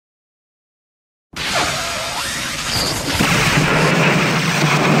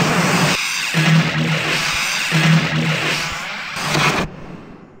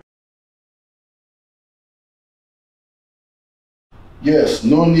Yes,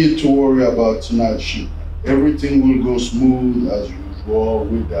 no need to worry about tonight's shoot. Everything will go smooth as usual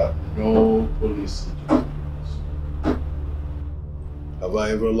without no police interference. Have I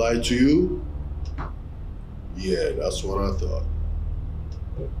ever lied to you? Yeah, that's what I thought.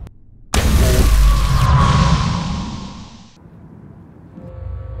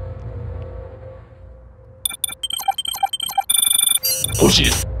 Oh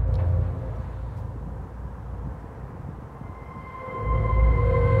shit.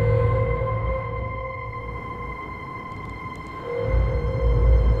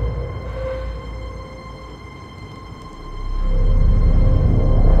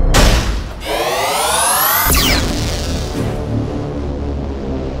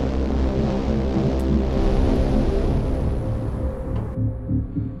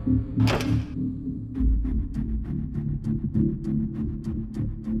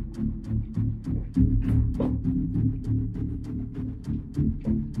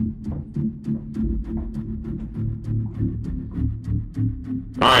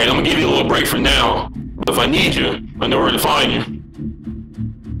 Alright, I'm gonna give you a little break for now. But if I need you, I know where to find you.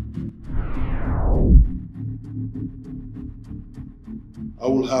 I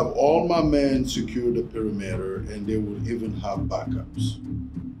will have all my men secure the perimeter and they will even have backups.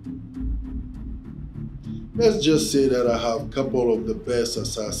 Let's just say that I have a couple of the best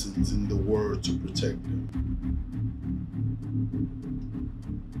assassins in the world to protect them.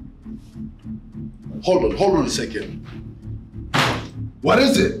 Hold on a second. What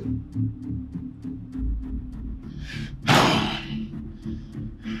is it?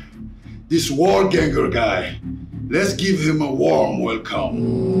 This Warganger guy. Let's give him a warm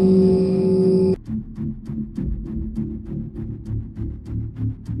welcome.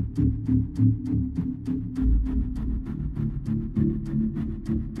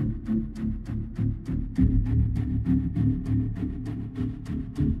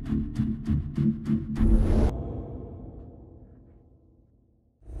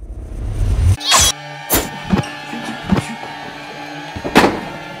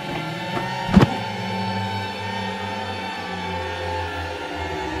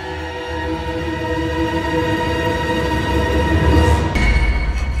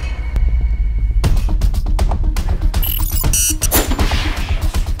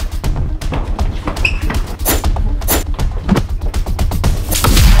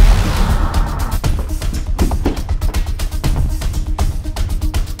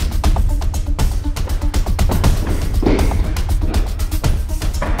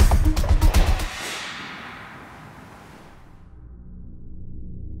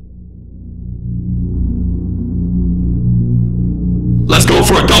 Let's go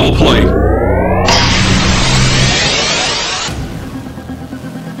for a double play.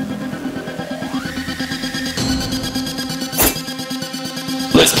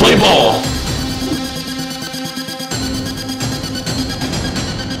 Let's play ball.